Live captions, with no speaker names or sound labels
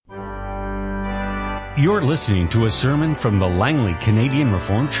You're listening to a sermon from the Langley Canadian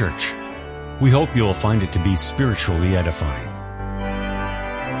Reformed Church. We hope you'll find it to be spiritually edifying.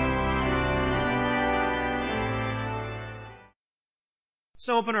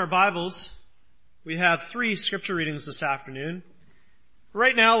 So open our Bibles. We have 3 scripture readings this afternoon.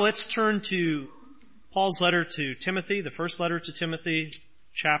 Right now, let's turn to Paul's letter to Timothy, the first letter to Timothy,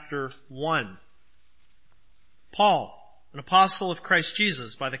 chapter 1. Paul, an apostle of Christ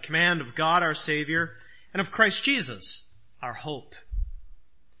Jesus, by the command of God our Savior, and of Christ Jesus, our hope.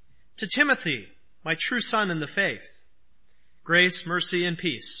 To Timothy, my true son in the faith, grace, mercy, and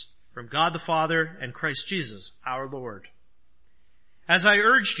peace from God the Father and Christ Jesus, our Lord. As I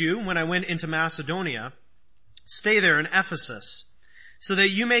urged you when I went into Macedonia, stay there in Ephesus, so that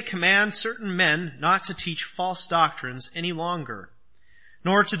you may command certain men not to teach false doctrines any longer,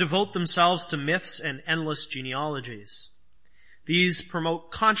 nor to devote themselves to myths and endless genealogies. These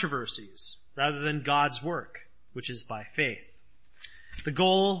promote controversies rather than God's work, which is by faith. The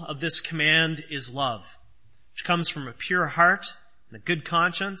goal of this command is love, which comes from a pure heart and a good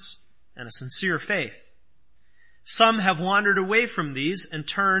conscience and a sincere faith. Some have wandered away from these and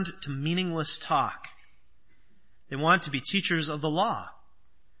turned to meaningless talk. They want to be teachers of the law,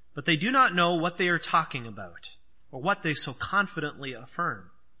 but they do not know what they are talking about or what they so confidently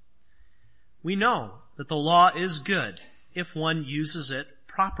affirm. We know that the law is good if one uses it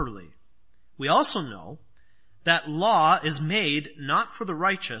properly. We also know that law is made not for the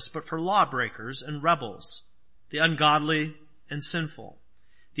righteous, but for lawbreakers and rebels, the ungodly and sinful,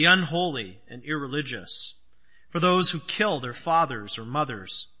 the unholy and irreligious, for those who kill their fathers or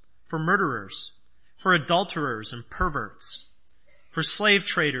mothers, for murderers, for adulterers and perverts, for slave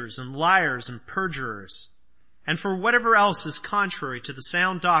traders and liars and perjurers, and for whatever else is contrary to the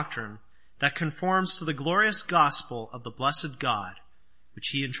sound doctrine that conforms to the glorious gospel of the blessed God, which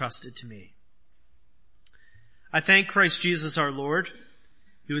he entrusted to me. I thank Christ Jesus our Lord,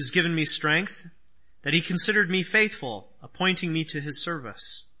 who has given me strength, that he considered me faithful, appointing me to his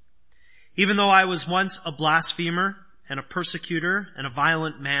service. Even though I was once a blasphemer and a persecutor and a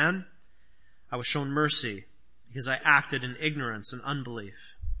violent man, I was shown mercy because I acted in ignorance and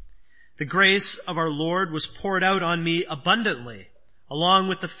unbelief. The grace of our Lord was poured out on me abundantly, along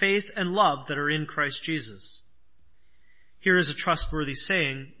with the faith and love that are in Christ Jesus. Here is a trustworthy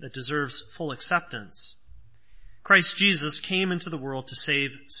saying that deserves full acceptance. Christ Jesus came into the world to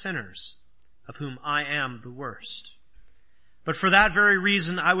save sinners, of whom I am the worst. But for that very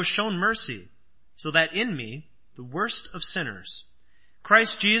reason I was shown mercy, so that in me, the worst of sinners,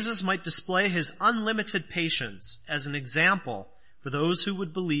 Christ Jesus might display his unlimited patience as an example for those who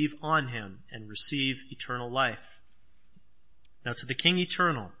would believe on him and receive eternal life. Now to the King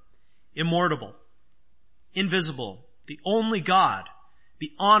eternal, immortal, invisible, the only God,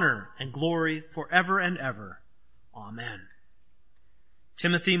 be honor and glory forever and ever. Amen.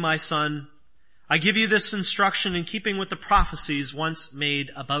 Timothy, my son, I give you this instruction in keeping with the prophecies once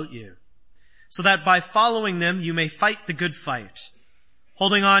made about you, so that by following them you may fight the good fight,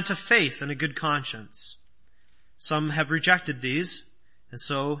 holding on to faith and a good conscience. Some have rejected these, and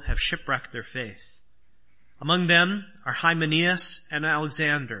so have shipwrecked their faith. Among them are Hymenaeus and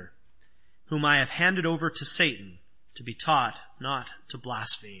Alexander, whom I have handed over to Satan to be taught not to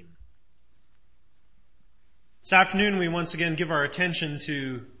blaspheme. This afternoon we once again give our attention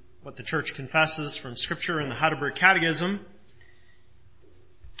to what the church confesses from Scripture in the Heidelberg Catechism.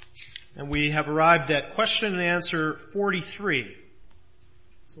 And we have arrived at question and answer 43.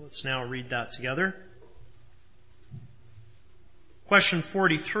 So let's now read that together. Question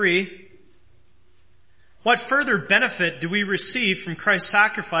 43. What further benefit do we receive from Christ's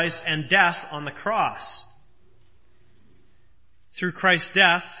sacrifice and death on the cross? Through Christ's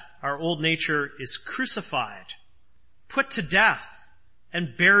death, our old nature is crucified, put to death,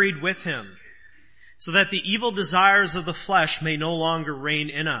 and buried with him, so that the evil desires of the flesh may no longer reign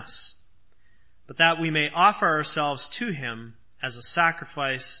in us, but that we may offer ourselves to him as a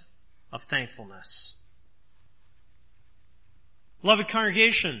sacrifice of thankfulness. Beloved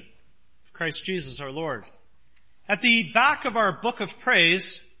congregation of Christ Jesus our Lord, at the back of our book of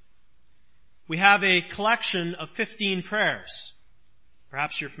praise, we have a collection of 15 prayers.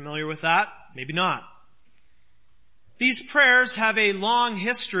 Perhaps you're familiar with that, maybe not. These prayers have a long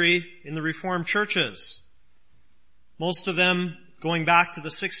history in the Reformed churches, most of them going back to the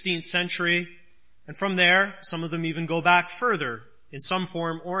 16th century, and from there, some of them even go back further, in some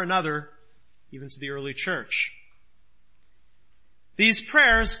form or another, even to the early church. These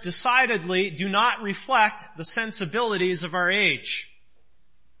prayers decidedly do not reflect the sensibilities of our age.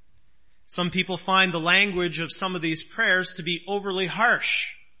 Some people find the language of some of these prayers to be overly harsh.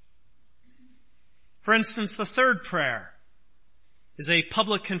 For instance, the third prayer is a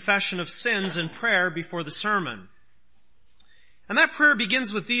public confession of sins and prayer before the sermon. And that prayer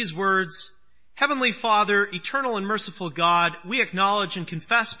begins with these words, Heavenly Father, eternal and merciful God, we acknowledge and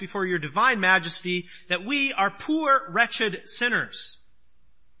confess before your divine majesty that we are poor, wretched sinners.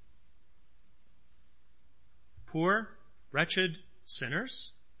 Poor, wretched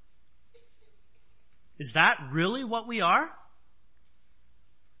sinners? Is that really what we are?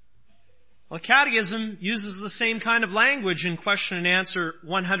 Well, the Catechism uses the same kind of language in question and answer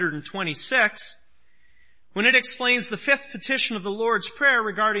 126 when it explains the fifth petition of the Lord's Prayer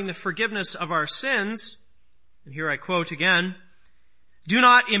regarding the forgiveness of our sins. And here I quote again, Do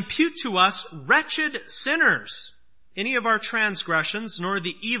not impute to us, wretched sinners, any of our transgressions, nor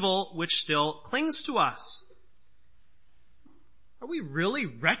the evil which still clings to us. Are we really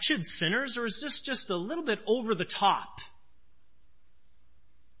wretched sinners, or is this just a little bit over the top?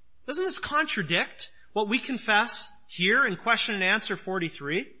 Doesn't this contradict what we confess here in question and answer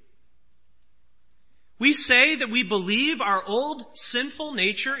 43? We say that we believe our old sinful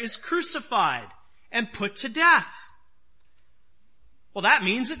nature is crucified and put to death. Well, that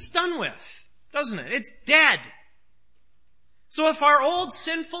means it's done with, doesn't it? It's dead. So if our old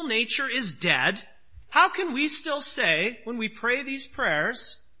sinful nature is dead, how can we still say, when we pray these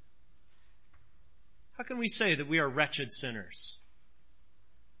prayers, how can we say that we are wretched sinners?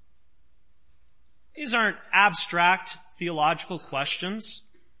 These aren't abstract theological questions.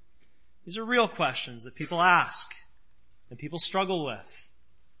 These are real questions that people ask and people struggle with.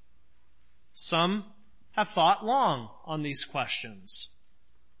 Some have thought long on these questions.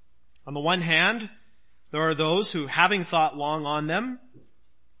 On the one hand, there are those who, having thought long on them,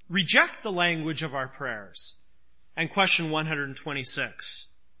 reject the language of our prayers and question 126.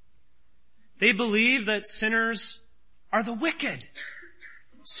 They believe that sinners are the wicked.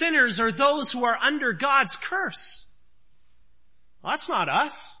 Sinners are those who are under God's curse. Well, that's not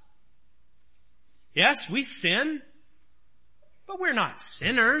us. Yes, we sin, but we're not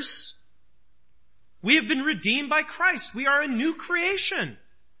sinners. We have been redeemed by Christ. We are a new creation.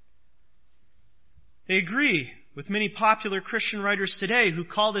 They agree with many popular Christian writers today who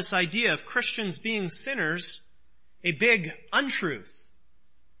call this idea of Christians being sinners a big untruth,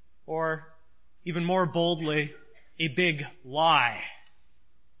 or even more boldly, a big lie.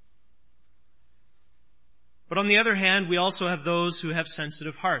 But on the other hand, we also have those who have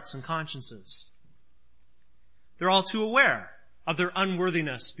sensitive hearts and consciences. They're all too aware of their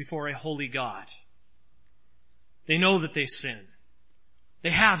unworthiness before a holy God. They know that they sin.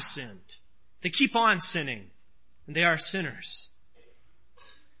 They have sinned. They keep on sinning, and they are sinners.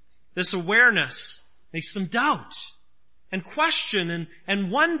 This awareness makes them doubt and question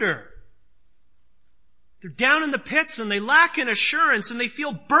and wonder. They're down in the pits and they lack in assurance and they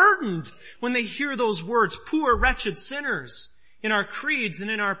feel burdened when they hear those words, poor, wretched sinners, in our creeds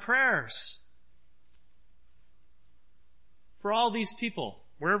and in our prayers. For all these people,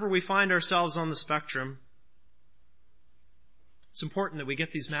 wherever we find ourselves on the spectrum, it's important that we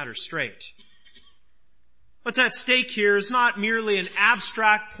get these matters straight. What's at stake here is not merely an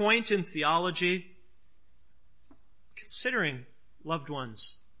abstract point in theology. Considering, loved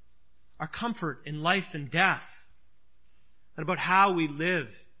ones, our comfort in life and death, and about how we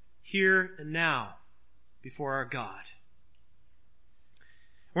live here and now before our God.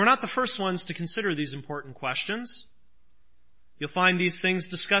 We're not the first ones to consider these important questions. You'll find these things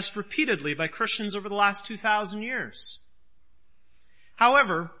discussed repeatedly by Christians over the last 2,000 years.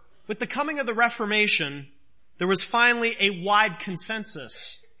 However, with the coming of the Reformation, there was finally a wide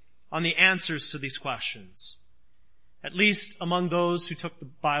consensus on the answers to these questions, at least among those who took the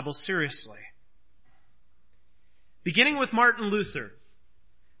Bible seriously. Beginning with Martin Luther,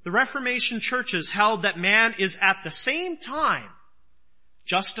 the Reformation churches held that man is at the same time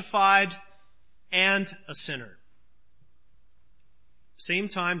justified and a sinner. Same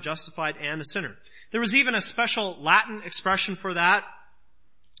time justified and a sinner. There was even a special Latin expression for that,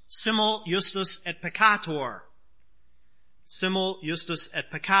 simul justus et peccator. Simul justus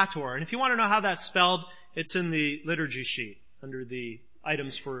et peccator. And if you want to know how that's spelled, it's in the liturgy sheet under the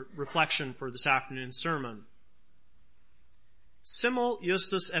items for reflection for this afternoon's sermon. Simul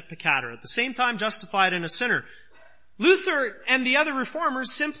justus et peccator. At the same time justified and a sinner. Luther and the other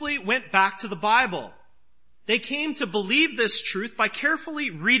reformers simply went back to the Bible. They came to believe this truth by carefully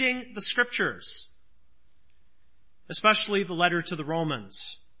reading the Scriptures, especially the letter to the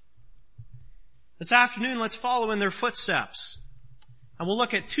Romans. This afternoon, let's follow in their footsteps, and we'll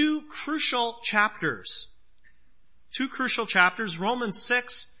look at two crucial chapters. Romans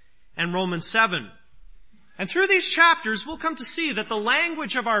 6 and Romans 7. And through these chapters, we'll come to see that the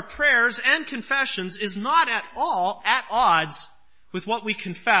language of our prayers and confessions is not at all at odds with what we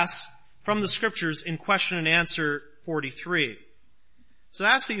confess from the Scriptures in question and answer 43. So I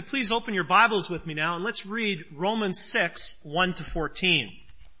ask that you please open your Bibles with me now, and let's read Romans 6, 1-14.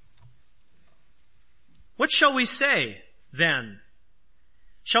 What shall we say, then?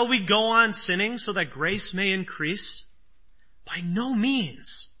 Shall we go on sinning so that grace may increase? By no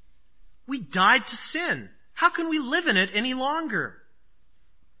means. We died to sin. How can we live in it any longer?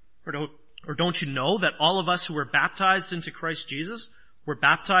 Or don't you know that all of us who were baptized into Christ Jesus were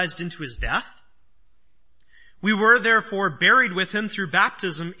baptized into his death? We were therefore buried with him through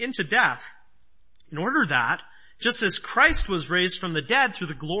baptism into death, in order that, just as Christ was raised from the dead through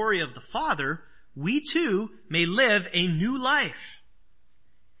the glory of the Father, we too may live a new life.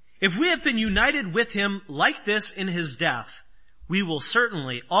 If we have been united with him like this in his death, we will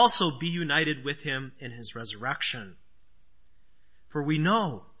certainly also be united with him in his resurrection. For we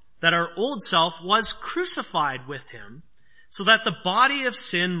know that our old self was crucified with him, so that the body of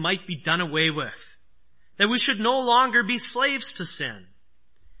sin might be done away with, that we should no longer be slaves to sin,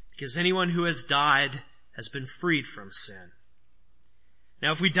 because anyone who has died has been freed from sin.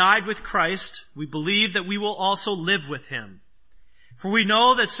 Now if we died with Christ, we believe that we will also live with him. For we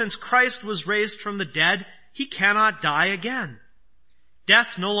know that since Christ was raised from the dead, he cannot die again.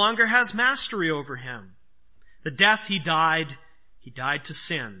 Death no longer has mastery over him. The death he died to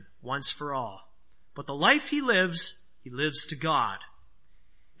sin once for all. But the life he lives to God.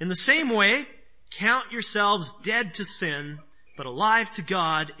 In the same way, count yourselves dead to sin, but alive to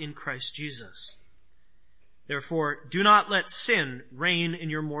God in Christ Jesus. Therefore, do not let sin reign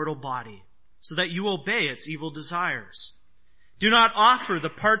in your mortal body, so that you obey its evil desires. Do not offer the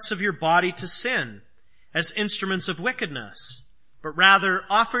parts of your body to sin as instruments of wickedness, but rather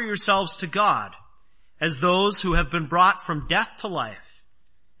offer yourselves to God as those who have been brought from death to life,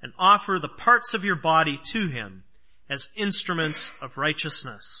 and offer the parts of your body to him as instruments of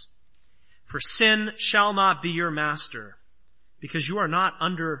righteousness. For sin shall not be your master, because you are not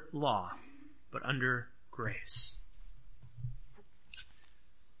under law, but under grace.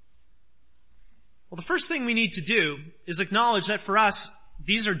 Well, the first thing we need to do is acknowledge that for us,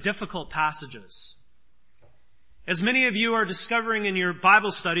 these are difficult passages. As many of you are discovering in your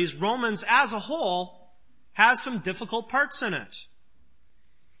Bible studies, Romans as a whole has some difficult parts in it.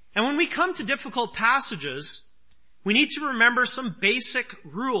 And when we come to difficult passages, we need to remember some basic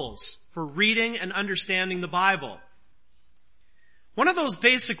rules for reading and understanding the Bible. One of those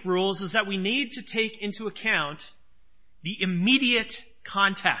basic rules is that we need to take into account the immediate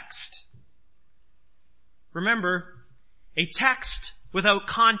context. Remember, a text without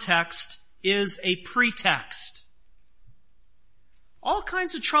context is a pretext. All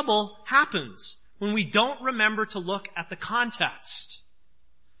kinds of trouble happens when we don't remember to look at the context.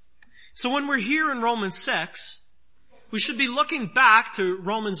 So when we're here in Romans 6, we should be looking back to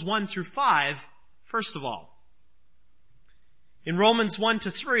Romans 1-5, first of all. In Romans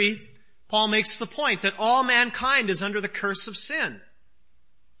 1-3, Paul makes the point that all mankind is under the curse of sin.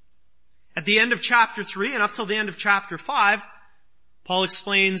 At the end of chapter 3 and up till the end of chapter 5, Paul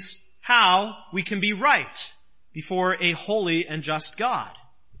explains how we can be right before a holy and just God.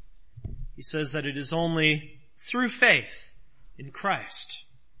 He says that it is only through faith in Christ.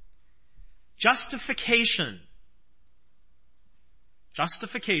 Justification,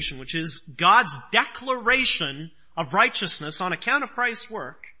 which is God's declaration of righteousness on account of Christ's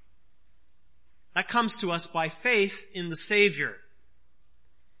work, that comes to us by faith in the Savior.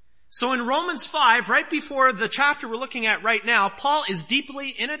 So in Romans 5, right before the chapter we're looking at right now, Paul is deeply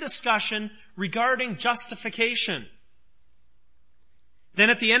in a discussion regarding justification. Then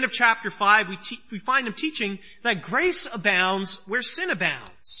at the end of chapter 5, we find him teaching that grace abounds where sin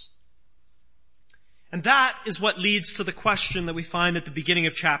abounds. And that is what leads to the question that we find at the beginning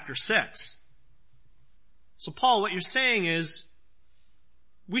of chapter 6. So Paul, what you're saying is,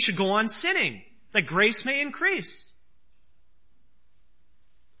 we should go on sinning, that grace may increase.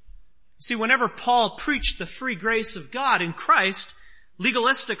 See, whenever Paul preached the free grace of God in Christ,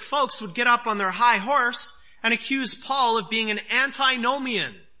 legalistic folks would get up on their high horse and accuse Paul of being an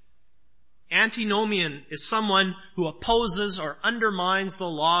antinomian. Antinomian is someone who opposes or undermines the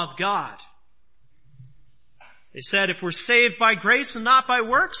law of God. They said, if we're saved by grace and not by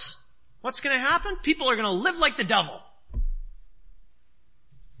works, what's going to happen? People are going to live like the devil.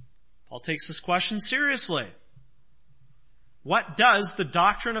 Paul takes this question seriously. What does the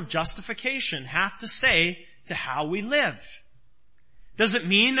doctrine of justification have to say to how we live? Does it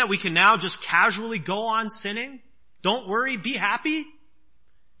mean that we can now just casually go on sinning? Don't worry, be happy?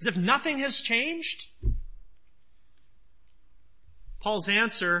 As if nothing has changed? Paul's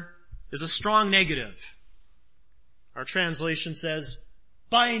answer is a strong negative. Our translation says,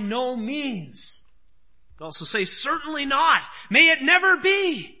 by no means. It also says, certainly not. May it never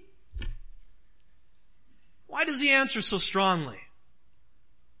be. Why does he answer so strongly?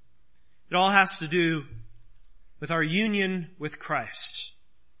 It all has to do with our union with Christ.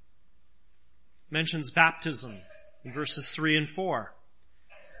 It mentions baptism in verses 3 and 4.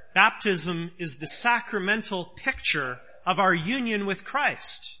 Baptism is the sacramental picture of our union with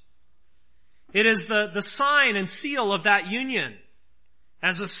Christ. It is the sign and seal of that union.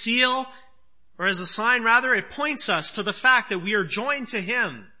 As a seal, or as a sign rather, it points us to the fact that we are joined to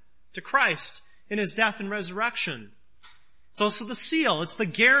Him, to Christ, in His death and resurrection. It's also the seal. It's the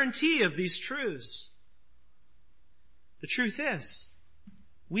guarantee of these truths. The truth is,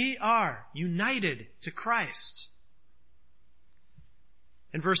 we are united to Christ.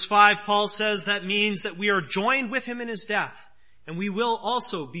 In verse 5, Paul says that means that we are joined with Him in His death, and we will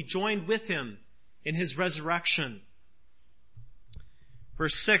also be joined with Him in His resurrection.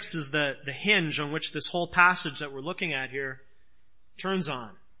 Verse 6 is the hinge on which this whole passage that we're looking at here turns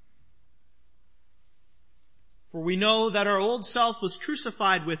on. For we know that our old self was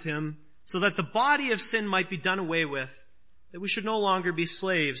crucified with Him so that the body of sin might be done away with, that we should no longer be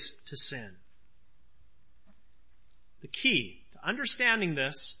slaves to sin. The key to understanding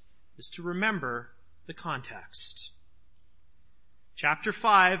this is to remember the context. Chapter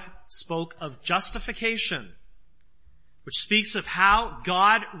 5 spoke of justification, which speaks of how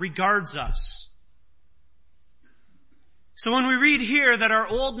God regards us. So when we read here that our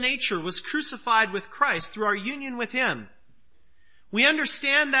old nature was crucified with Christ through our union with Him, we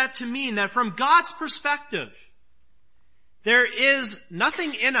understand that to mean that from God's perspective, there is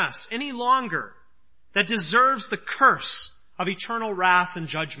nothing in us any longer that deserves the curse of eternal wrath and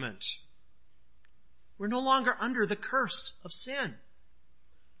judgment. We're no longer under the curse of sin,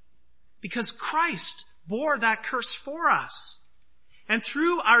 because Christ bore that curse for us. And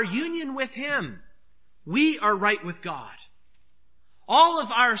through our union with Him, we are right with God. All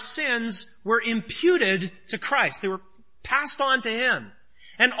of our sins were imputed to Christ. They were passed on to Him.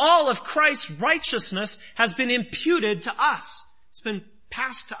 And all of Christ's righteousness has been imputed to us. It's been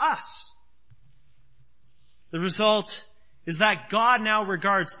passed to us. The result is that God now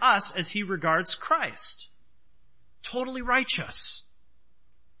regards us as He regards Christ. Totally righteous.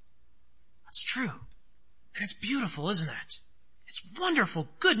 That's true. And it's beautiful, isn't it? It's wonderful,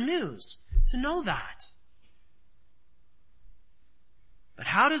 good news to know that. But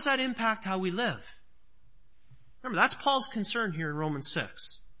how does that impact how we live? Remember, that's Paul's concern here in Romans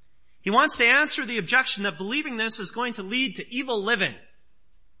 6. He wants to answer the objection that believing this is going to lead to evil living.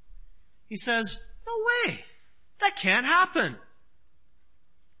 He says, no way. That can't happen.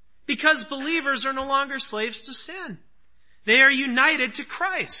 Because believers are no longer slaves to sin. They are united to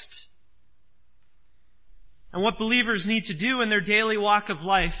Christ. And what believers need to do in their daily walk of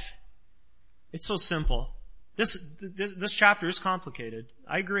life, it's so simple. This chapter is complicated.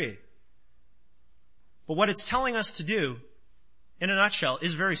 I agree. But what it's telling us to do, in a nutshell,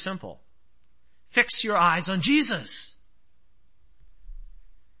 is very simple. Fix your eyes on Jesus.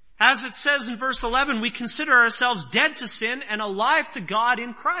 As it says in verse 11, we consider ourselves dead to sin and alive to God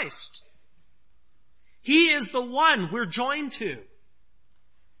in Christ. He is the one we're joined to.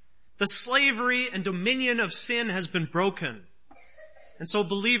 The slavery and dominion of sin has been broken. And so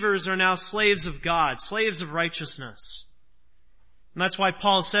believers are now slaves of God, slaves of righteousness. And that's why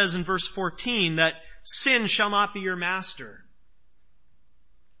Paul says in verse 14 that sin shall not be your master.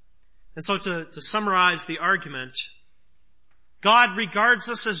 And so to summarize the argument, God regards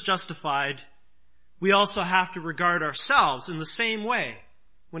us as justified. We also have to regard ourselves in the same way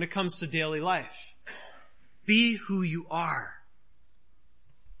when it comes to daily life. Be who you are.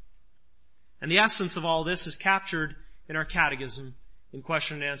 And the essence of all this is captured in our catechism in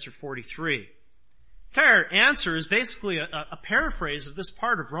question and answer 43. The entire answer is basically a paraphrase of this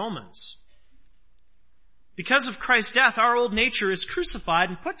part of Romans. Because of Christ's death, our old nature is crucified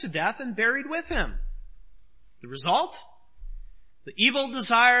and put to death and buried with Him. The result? The evil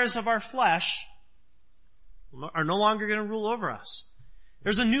desires of our flesh are no longer going to rule over us.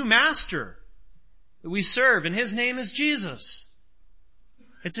 There's a new master that we serve, and His name is Jesus.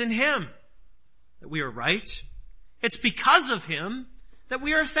 It's in Him that we are right. It's because of Him that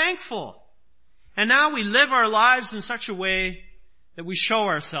we are thankful. And now we live our lives in such a way that we show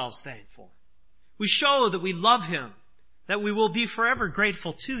ourselves thankful. We show that we love Him, that we will be forever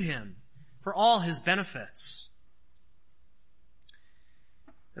grateful to Him for all His benefits.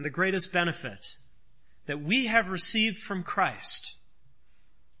 And the greatest benefit that we have received from Christ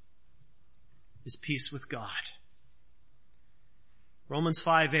is peace with God. Romans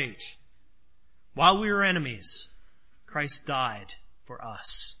 5:8. While we were enemies, Christ died for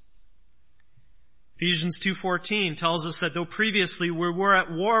us. Ephesians 2:14 tells us that though previously we were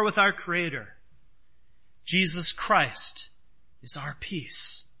at war with our Creator, Jesus Christ is our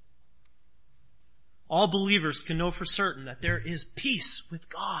peace. All believers can know for certain that there is peace with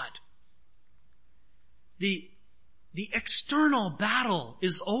God. The external battle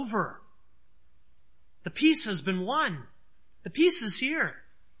is over. The peace has been won. The peace is here.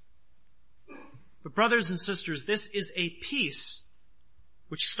 But brothers and sisters, this is a peace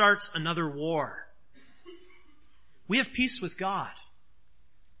which starts another war. We have peace with God,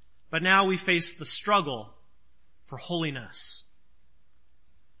 but now we face the struggle for holiness.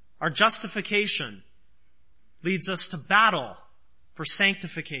 Our justification leads us to battle for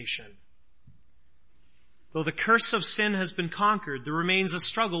sanctification. Though the curse of sin has been conquered, there remains a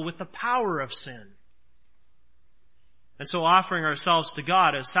struggle with the power of sin. And so offering ourselves to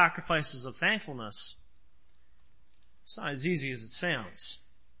God as sacrifices of thankfulness, it's not as easy as it sounds.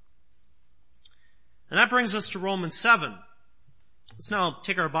 And that brings us to Romans 7. Let's now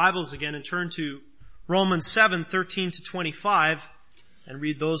take our Bibles again and turn to Romans 7:13 to 25 and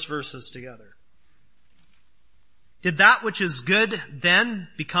read those verses together. Did that which is good then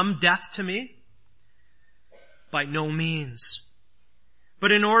become death to me? By no means.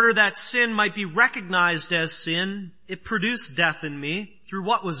 But in order that sin might be recognized as sin, it produced death in me through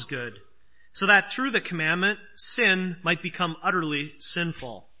what was good, so that through the commandment, sin might become utterly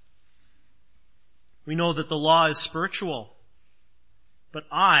sinful. We know that the law is spiritual, but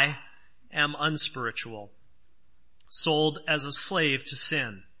I am unspiritual, sold as a slave to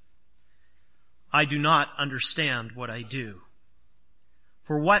sin. I do not understand what I do.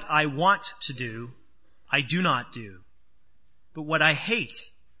 For what I want to do, I do not do. But what I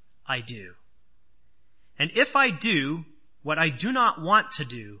hate, I do. And if I do what I do not want to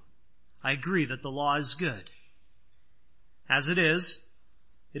do, I agree that the law is good. As it is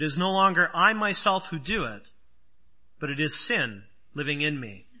no longer I myself who do it, but it is sin living in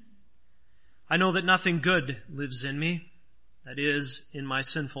me. I know that nothing good lives in me, that is, in my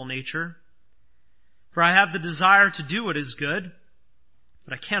sinful nature. For I have the desire to do what is good,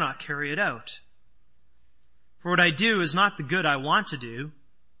 but I cannot carry it out. For what I do is not the good I want to do.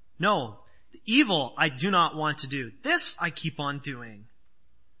 No, the evil I do not want to do. This I keep on doing.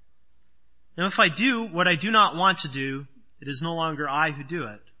 Now if I do what I do not want to do, it is no longer I who do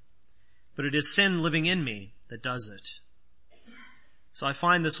it, but it is sin living in me that does it. So I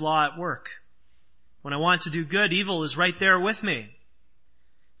find this law at work. When I want to do good, evil is right there with me.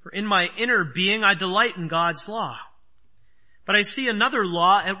 For in my inner being I delight in God's law. But I see another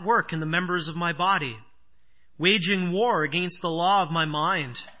law at work in the members of my body, waging war against the law of my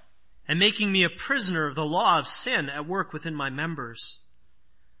mind, and making me a prisoner of the law of sin at work within my members.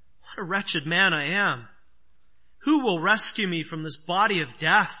 What a wretched man I am! Who will rescue me from this body of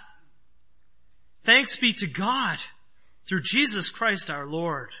death? Thanks be to God, through Jesus Christ our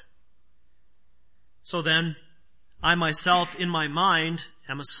Lord. So then, I myself in my mind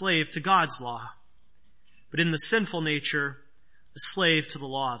am a slave to God's law, but in the sinful nature, a slave to the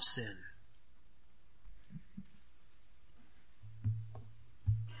law of sin.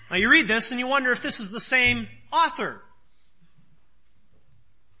 Now you read this and you wonder if this is the same author.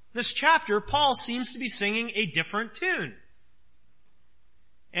 This chapter, Paul seems to be singing a different tune.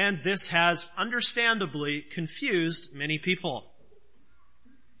 And this has understandably confused many people.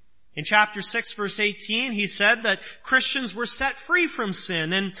 In chapter 6 verse 18, he said that Christians were set free from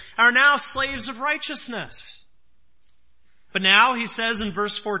sin and are now slaves of righteousness. But now he says in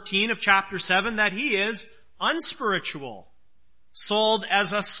verse 14 of chapter 7 that he is unspiritual, sold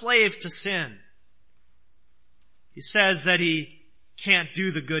as a slave to sin. He says that he can't do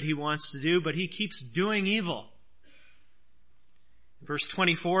the good he wants to do, but he keeps doing evil. In verse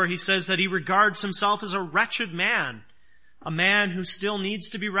 24, he says that he regards himself as a wretched man, a man who still needs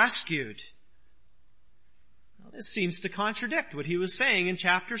to be rescued. Now, this seems to contradict what he was saying in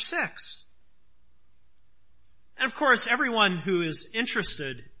chapter 6. And of course, everyone who is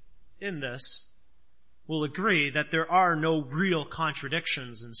interested in this will agree that there are no real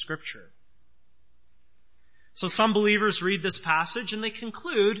contradictions in Scripture. So some believers read this passage and they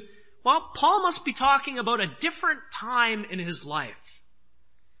conclude, well, Paul must be talking about a different time in his life.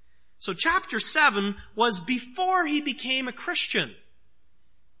 So chapter 7 was before he became a Christian.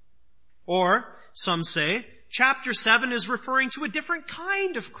 Or, some say, chapter 7 is referring to a different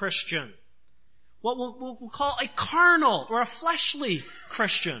kind of Christian. What we'll call a carnal or a fleshly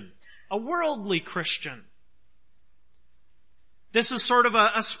Christian. A worldly Christian. This is sort of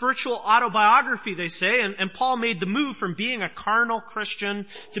a spiritual autobiography, they say, and Paul made the move from being a carnal Christian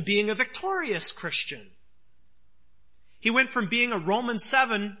to being a victorious Christian. He went from being a Romans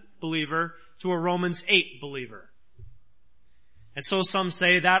 7 believer to a Romans 8 believer. And so some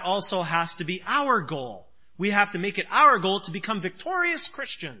say that also has to be our goal. We have to make it our goal to become victorious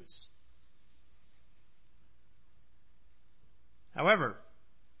Christians. However,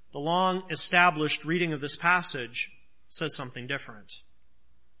 the long-established reading of this passage says something different.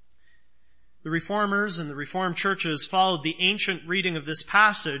 The Reformers and the Reformed churches followed the ancient reading of this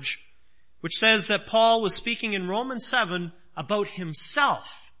passage, which says that Paul was speaking in Romans 7 about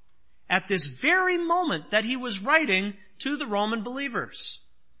himself at this very moment that he was writing to the Roman believers.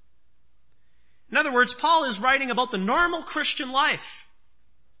 In other words, Paul is writing about the normal Christian life,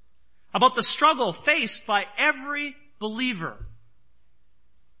 about the struggle faced by every believer.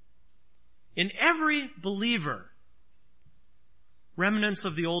 In every believer, remnants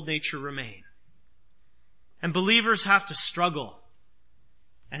of the old nature remain. And believers have to struggle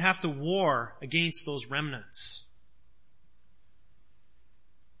and have to war against those remnants.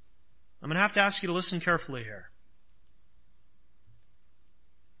 I'm going to have to ask you to listen carefully here.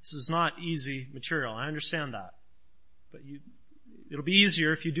 This is not easy material. I understand that. But it'll be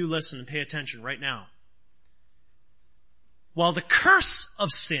easier if you do listen and pay attention right now. While the curse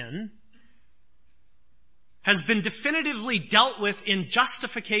of sin has been definitively dealt with in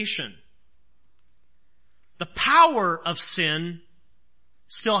justification, the power of sin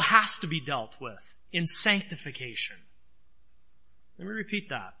still has to be dealt with in sanctification. Let me repeat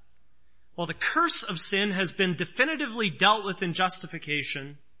that. While the curse of sin has been definitively dealt with in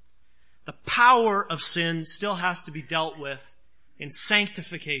justification, the power of sin still has to be dealt with in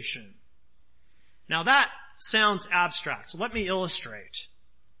sanctification. Now that sounds abstract, so let me illustrate.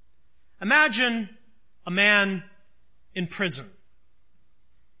 Imagine a man in prison.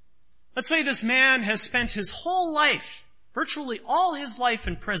 Let's say this man has spent his whole life, virtually all his life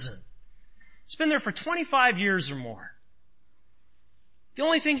in prison. He's been there for 25 years or more. The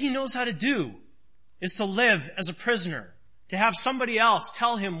only thing he knows how to do is to live as a prisoner, to have somebody else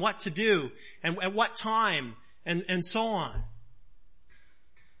tell him what to do and at what time and so on.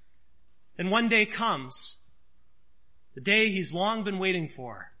 Then one day comes, the day he's long been waiting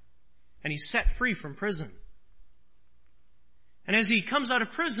for, and he's set free from prison. And as he comes out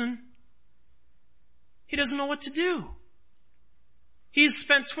of prison, he doesn't know what to do. He's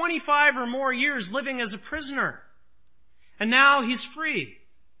spent 25 or more years living as a prisoner. And now he's free.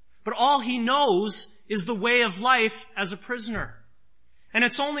 But all he knows is the way of life as a prisoner. And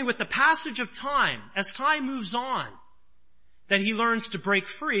it's only with the passage of time, as time moves on, that he learns to break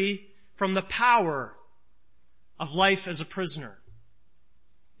free from the power of life as a prisoner.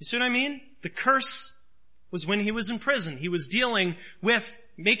 You see what I mean? The curse was when he was in prison. He was dealing with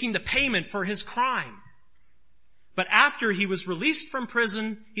making the payment for his crime. But after he was released from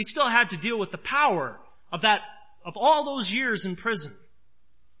prison, he still had to deal with the power of all those years in prison.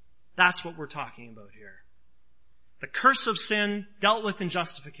 That's what we're talking about here. The curse of sin dealt with in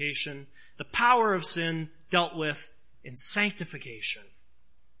justification. The power of sin dealt with in sanctification.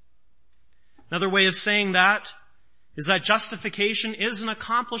 Another way of saying that is that justification is an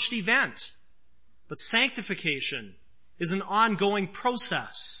accomplished event, but sanctification is an ongoing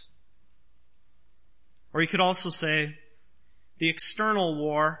process. Or you could also say the external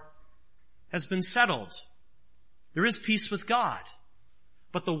war has been settled. There is peace with God,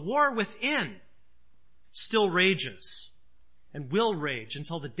 but the war within still rages and will rage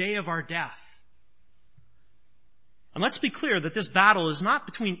until the day of our death. And let's be clear that this battle is not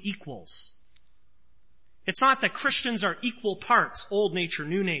between equals. It's not that Christians are equal parts, old nature,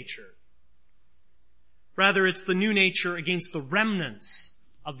 new nature. Rather, it's the new nature against the remnants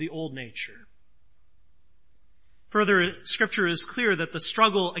of the old nature. Further, Scripture is clear that the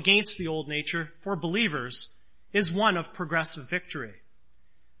struggle against the old nature for believers is one of progressive victory.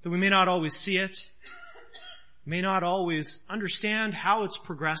 That we may not always see it, may not always understand how it's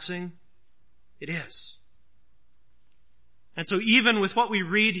progressing, it is. And so even with what we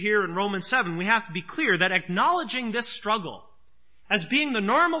read here in Romans 7, we have to be clear that acknowledging this struggle as being the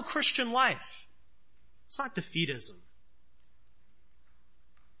normal Christian life, it's not defeatism.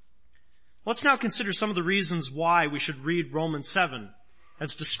 Let's now consider some of the reasons why we should read Romans 7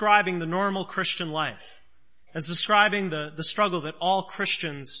 as describing the normal Christian life, as describing the struggle that all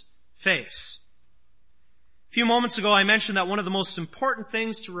Christians face. A few moments ago I mentioned that one of the most important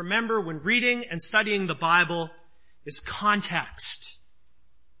things to remember when reading and studying the Bible is context.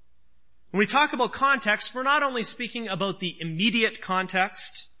 When we talk about context, we're not only speaking about the immediate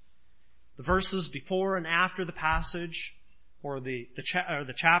context, the verses before and after the passage, or the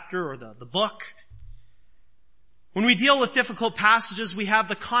chapter or the book. When we deal with difficult passages, we have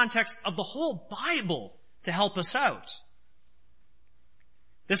the context of the whole Bible to help us out.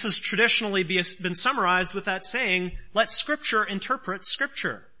 This has traditionally been summarized with that saying, let Scripture interpret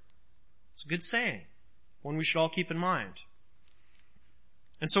Scripture. It's a good saying, one we should all keep in mind.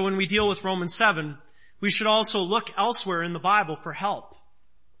 And so when we deal with Romans 7, we should also look elsewhere in the Bible for help.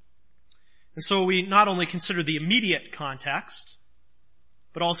 And so we not only consider the immediate context,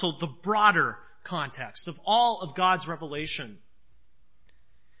 but also the broader context of all of God's revelation.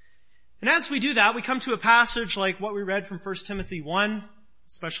 And as we do that, we come to a passage like what we read from 1 Timothy 1,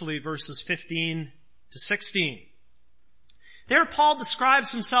 especially verses 15 to 16. There Paul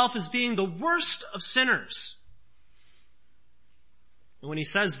describes himself as being the worst of sinners. And when he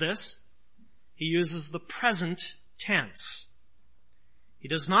says this, he uses the present tense. He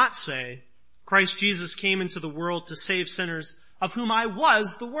does not say, Christ Jesus came into the world to save sinners, of whom I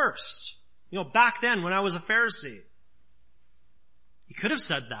was the worst. Back then when I was a Pharisee. He could have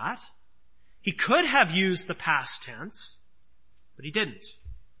said that. He could have used the past tense, but he didn't.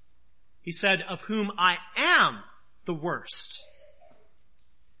 He said, of whom I am the worst.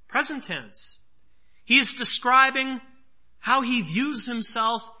 Present tense. He's describing how he views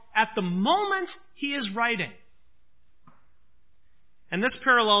himself at the moment he is writing. And this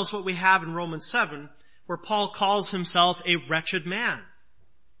parallels what we have in Romans 7, where Paul calls himself a wretched man.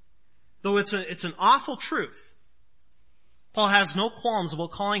 Though it's an awful truth, Paul has no qualms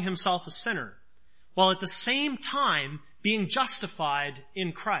about calling himself a sinner, while at the same time being justified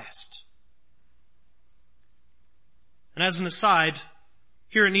in Christ. And as an aside,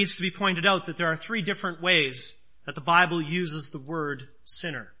 here it needs to be pointed out that there are 3 different ways that the Bible uses the word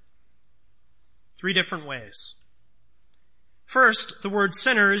sinner. 3 different ways. First, the word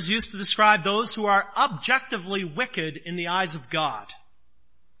sinner is used to describe those who are objectively wicked in the eyes of God,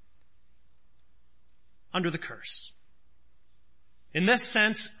 under the curse. In this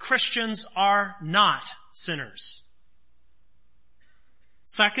sense, Christians are not sinners.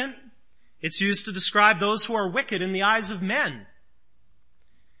 Second, it's used to describe those who are wicked in the eyes of men.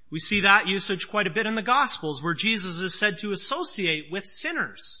 We see that usage quite a bit in the Gospels, where Jesus is said to associate with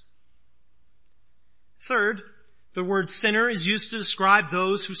sinners. Third, the word sinner is used to describe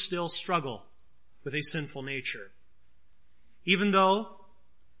those who still struggle with a sinful nature, even though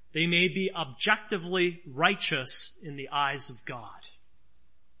they may be objectively righteous in the eyes of God.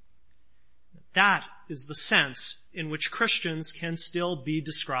 That is the sense in which Christians can still be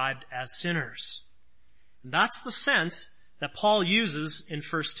described as sinners. And that's the sense that Paul uses in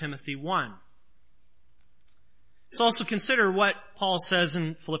 1 Timothy 1. Let's also consider what Paul says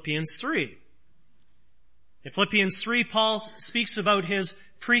in Philippians 3. In Philippians 3, Paul speaks about his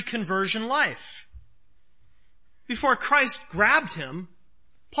pre-conversion life. Before Christ grabbed him,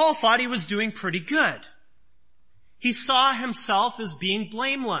 Paul thought he was doing pretty good. He saw himself as being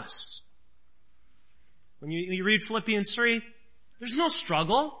blameless. When you read Philippians 3, there's no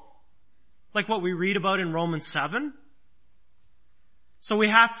struggle like what we read about in Romans 7. So we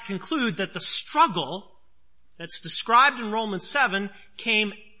have to conclude that the struggle that's described in Romans 7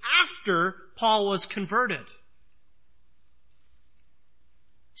 came after Paul was converted.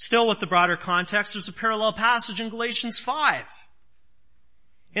 Still with the broader context, there's a parallel passage in Galatians 5.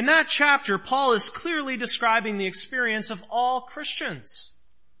 In that chapter, Paul is clearly describing the experience of all Christians.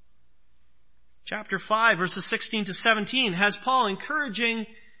 Chapter 5, verses 16 to 17, has Paul encouraging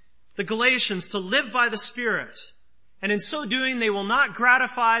the Galatians to live by the Spirit, and in so doing they will not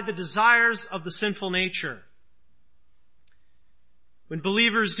gratify the desires of the sinful nature. When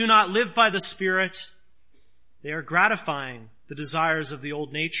believers do not live by the Spirit, they are gratifying the desires of the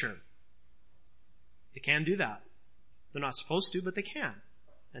old nature. They can do that. They're not supposed to, but they can.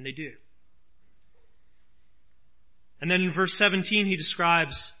 And they do. And then in verse 17 he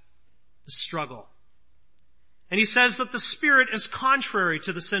describes the struggle. And he says that the Spirit is contrary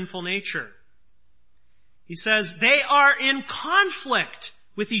to the sinful nature. He says they are in conflict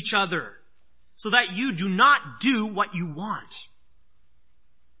with each other so that you do not do what you want.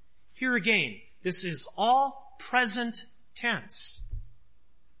 Here again, this is all present tense.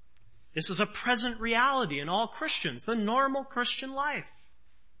 This is a present reality in all Christians, the normal Christian life.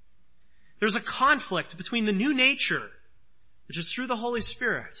 There's a conflict between the new nature, which is through the Holy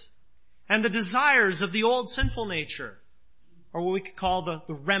Spirit, and the desires of the old sinful nature, or what we could call the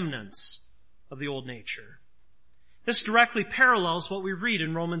remnants of the old nature. This directly parallels what we read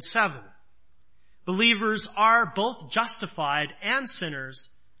in Romans 7. Believers are both justified and sinners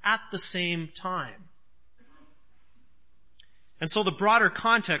at the same time. And so the broader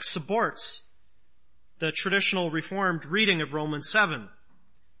context supports the traditional Reformed reading of Romans 7.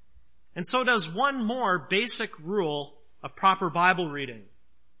 And so does one more basic rule of proper Bible reading.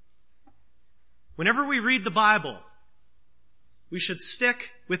 Whenever we read the Bible, we should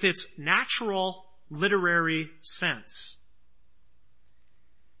stick with its natural literary sense.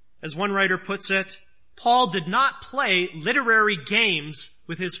 As one writer puts it, Paul did not play literary games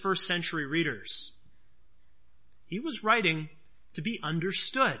with his first century readers. He was writing to be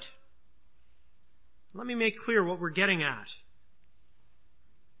understood. Let me make clear what we're getting at.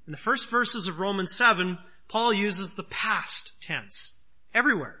 In the first verses of Romans 7, Paul uses the past tense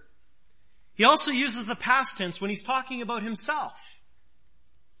everywhere. He also uses the past tense when he's talking about himself.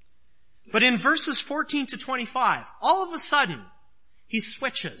 But in verses 14 to 25, all of a sudden, he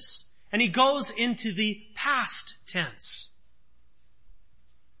switches and he goes into the past tense.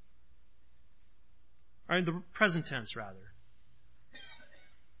 Or the present tense, rather.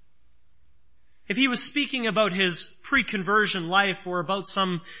 If he was speaking about his pre-conversion life or about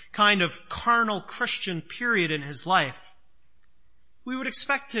some kind of carnal Christian period in his life, we would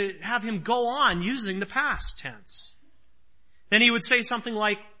expect to have him go on using the past tense. Then he would say something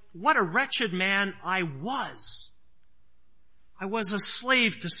like, "What a wretched man I was. I was a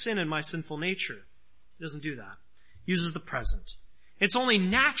slave to sin and my sinful nature." He doesn't do that. He uses the present. It's only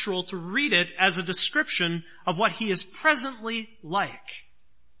natural to read it as a description of what he is presently like.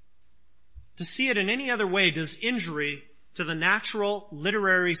 To see it in any other way does injury to the natural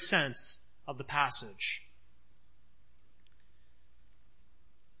literary sense of the passage.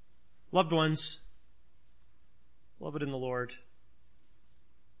 Loved ones, beloved in the Lord,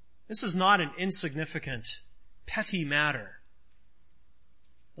 this is not an insignificant, petty matter,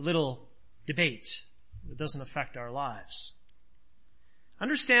 a little debate that doesn't affect our lives.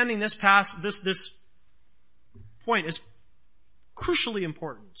 Understanding this point is crucially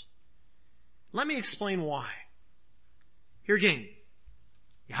important. Let me explain why. Here again,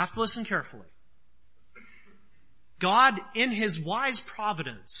 you have to listen carefully. God, in his wise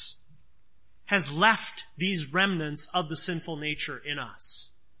providence, has left these remnants of the sinful nature in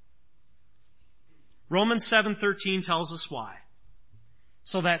us. Romans 7:13 tells us why.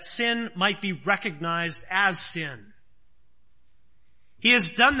 So that sin might be recognized as sin. He has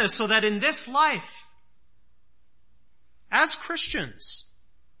done this so that in this life, as Christians,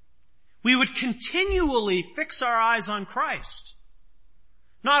 we would continually fix our eyes on Christ.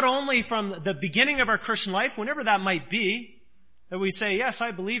 Not only from the beginning of our Christian life, whenever that might be, that we say, yes,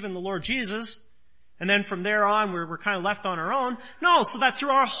 I believe in the Lord Jesus, and then from there on we're kind of left on our own. No, so that through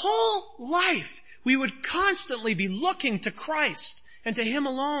our whole life, we would constantly be looking to Christ and to him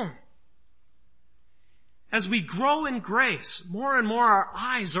alone. As we grow in grace, more and more our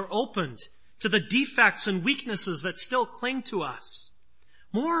eyes are opened to the defects and weaknesses that still cling to us.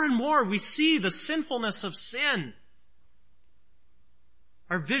 More and more we see the sinfulness of sin.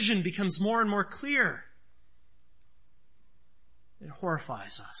 Our vision becomes more and more clear. It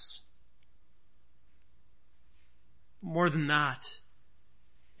horrifies us. More than that,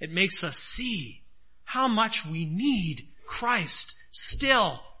 it makes us see how much we need Christ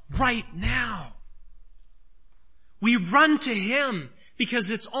still right now. We run to him because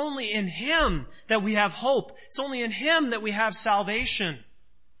it's only in him that we have hope. It's only in him that we have salvation.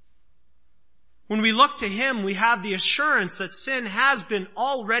 When we look to him, we have the assurance that sin has been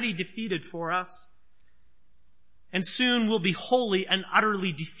already defeated for us, and soon will be wholly and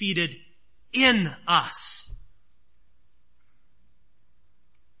utterly defeated in us.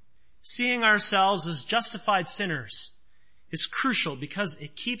 Seeing ourselves as justified sinners is crucial because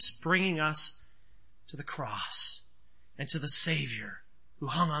it keeps bringing us to the cross and to the Savior who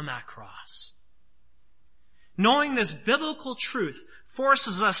hung on that cross. Knowing this biblical truth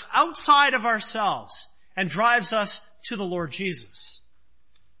forces us outside of ourselves and drives us to the Lord Jesus.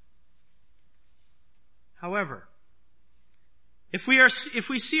 However, if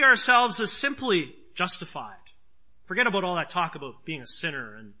we see ourselves as simply justified, forget about all that talk about being a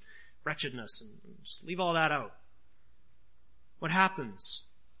sinner and wretchedness and just leave all that out. What happens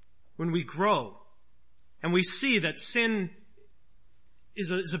when we grow and we see that sin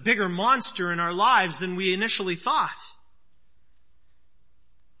is a bigger monster in our lives than we initially thought?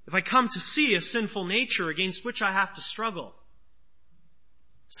 If I come to see a sinful nature against which I have to struggle,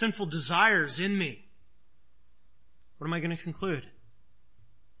 sinful desires in me, what am I going to conclude?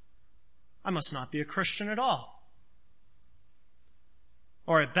 I must not be a Christian at all.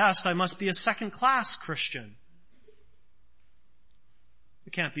 Or at best, I must be a second-class Christian.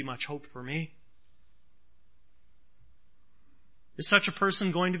 There can't be much hope for me. Is such a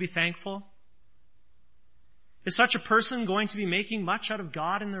person going to be thankful? Is such a person going to be making much out of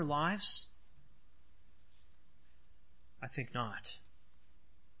God in their lives? I think not.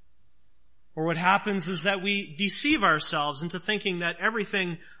 Or what happens is that we deceive ourselves into thinking that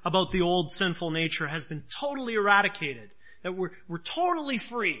everything about the old sinful nature has been totally eradicated, that we're totally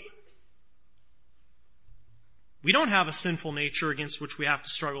free. We don't have a sinful nature against which we have to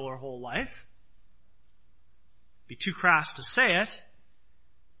struggle our whole life. It'd be too crass to say it,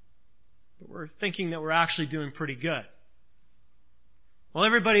 but we're thinking that we're actually doing pretty good. While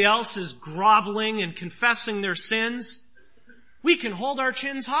everybody else is groveling and confessing their sins, we can hold our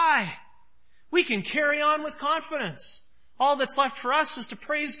chins high. We can carry on with confidence. All that's left for us is to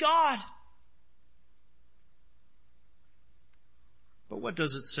praise God. But what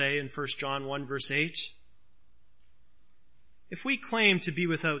does it say in 1 John 1 verse 8? If we claim to be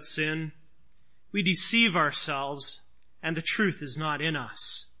without sin, we deceive ourselves and the truth is not in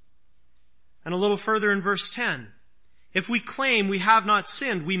us. And a little further in verse 10, if we claim we have not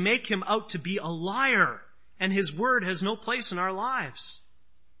sinned, we make him out to be a liar, and his word has no place in our lives.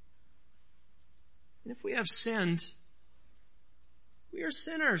 And if we have sinned, we are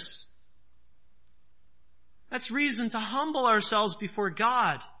sinners. That's reason to humble ourselves before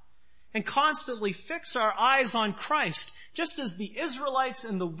God and constantly fix our eyes on Christ, just as the Israelites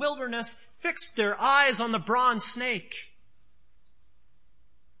in the wilderness fixed their eyes on the bronze snake.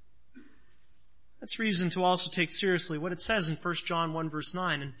 That's reason to also take seriously what it says in 1 John 1 verse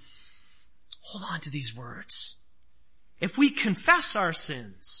 9, and hold on to these words. If we confess our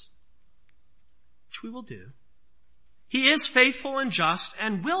sins, which we will do, he is faithful and just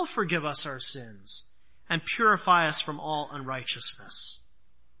and will forgive us our sins and purify us from all unrighteousness.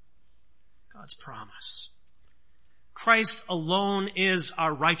 God's promise. Christ alone is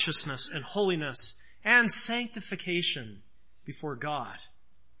our righteousness and holiness and sanctification before God.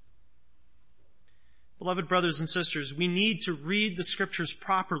 Beloved brothers and sisters, we need to read the scriptures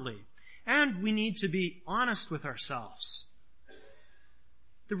properly, and we need to be honest with ourselves.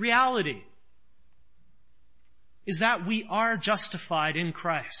 The reality is that we are justified in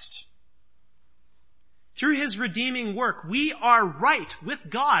Christ. Through his redeeming work, we are right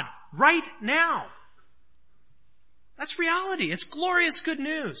with God right now. That's reality. It's glorious good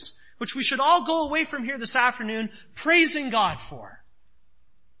news, which we should all go away from here this afternoon praising God for.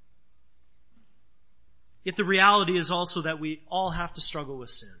 Yet the reality is also that we all have to struggle with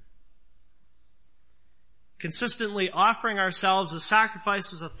sin. Consistently offering ourselves as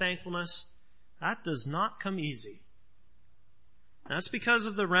sacrifices of thankfulness, that does not come easy. And that's because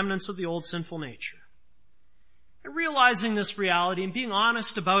of the remnants of the old sinful nature. And realizing this reality and being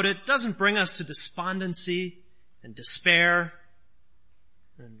honest about it doesn't bring us to despondency and despair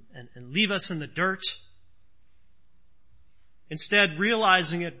and leave us in the dirt. Instead,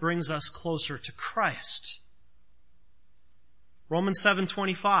 realizing it brings us closer to Christ. Romans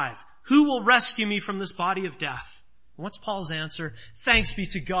 7:25, who will rescue me from this body of death? And what's Paul's answer? Thanks be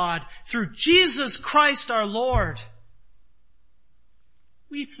to God through Jesus Christ our Lord.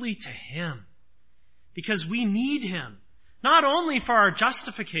 We flee to him because we need him, not only for our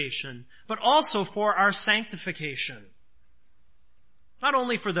justification, but also for our sanctification. Not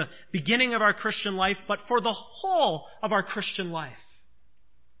only for the beginning of our Christian life, but for the whole of our Christian life.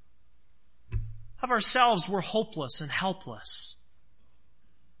 Of ourselves, we're hopeless and helpless.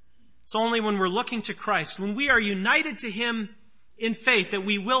 It's only when we're looking to Christ, when we are united to him in faith, that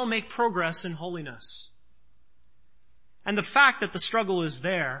we will make progress in holiness. And the fact that the struggle is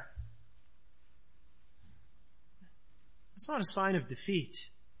there, it's not a sign of defeat.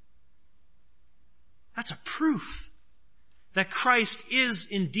 That's a proof that Christ is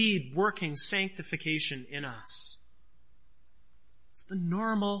indeed working sanctification in us. It's the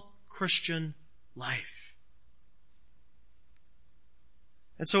normal Christian life.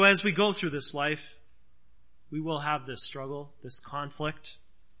 And so as we go through this life, we will have this struggle, this conflict.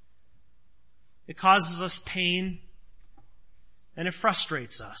 It causes us pain, and it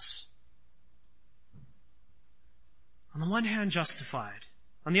frustrates us. On the one hand, justified.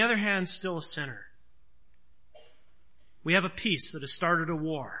 On the other hand, still a sinner. We have a peace that has started a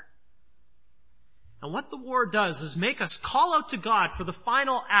war. And what the war does is make us call out to God for the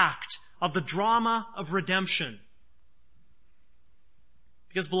final act of the drama of redemption.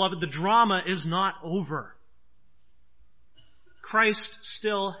 Because, beloved, the drama is not over. Christ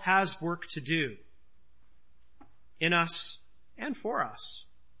still has work to do in us and for us.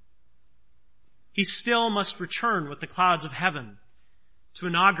 He still must return with the clouds of heaven to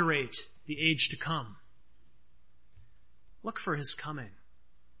inaugurate the age to come. Look for his coming.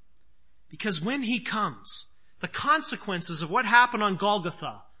 Because when he comes, the consequences of what happened on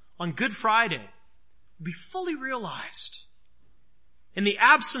Golgotha, on Good Friday, will be fully realized. In the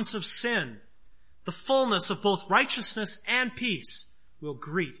absence of sin, the fullness of both righteousness and peace will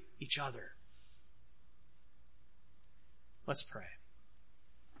greet each other. Let's pray.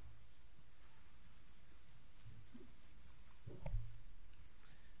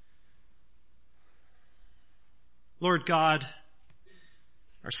 Lord God,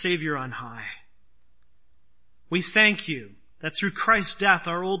 our Savior on high, we thank you that through Christ's death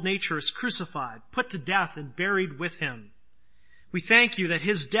our old nature is crucified, put to death, and buried with him. We thank you that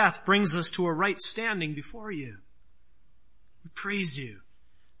his death brings us to a right standing before you. We praise you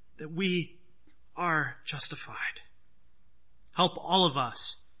that we are justified. Help all of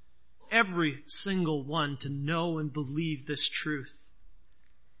us, every single one, to know and believe this truth.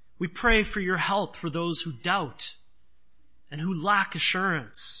 We pray for your help for those who doubt and who lack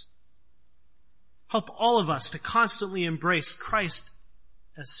assurance. Help all of us to constantly embrace Christ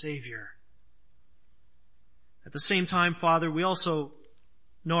as Savior. At the same time, Father, we also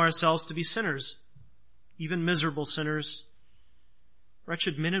know ourselves to be sinners, even miserable sinners,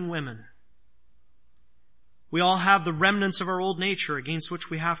 wretched men and women. We all have the remnants of our old nature against which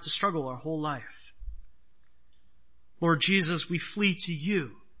we have to struggle our whole life. Lord Jesus, we flee to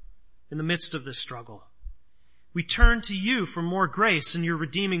you in the midst of this struggle. We turn to you for more grace and your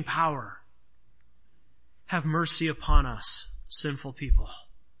redeeming power. Have mercy upon us, sinful people.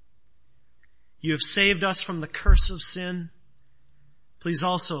 You have saved us from the curse of sin. Please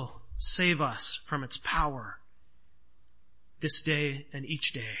also save us from its power this day and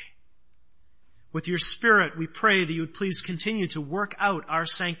each day. With your Spirit, we pray that you would please continue to work out our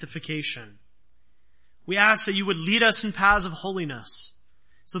sanctification. We ask that you would lead us in paths of holiness,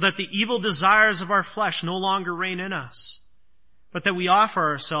 so that the evil desires of our flesh no longer reign in us, but that we offer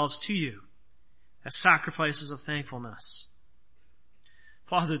ourselves to you as sacrifices of thankfulness.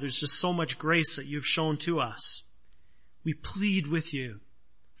 Father, there's just so much grace that you've shown to us. We plead with you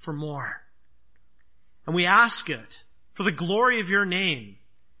for more. And we ask it for the glory of your name,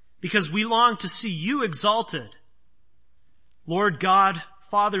 because we long to see you exalted. Lord God,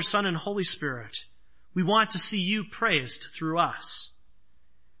 Father, Son, and Holy Spirit, we want to see you praised through us.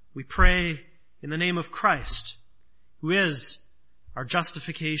 We pray in the name of Christ, who is our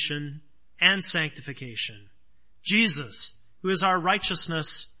justification and sanctification. Jesus, who is our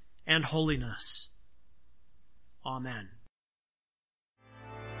righteousness and holiness. Amen.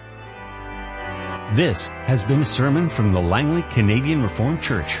 This has been a sermon from the Langley Canadian Reformed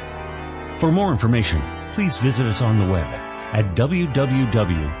Church. For more information, please visit us on the web at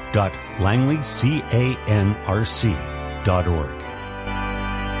www.langleycanrc.org.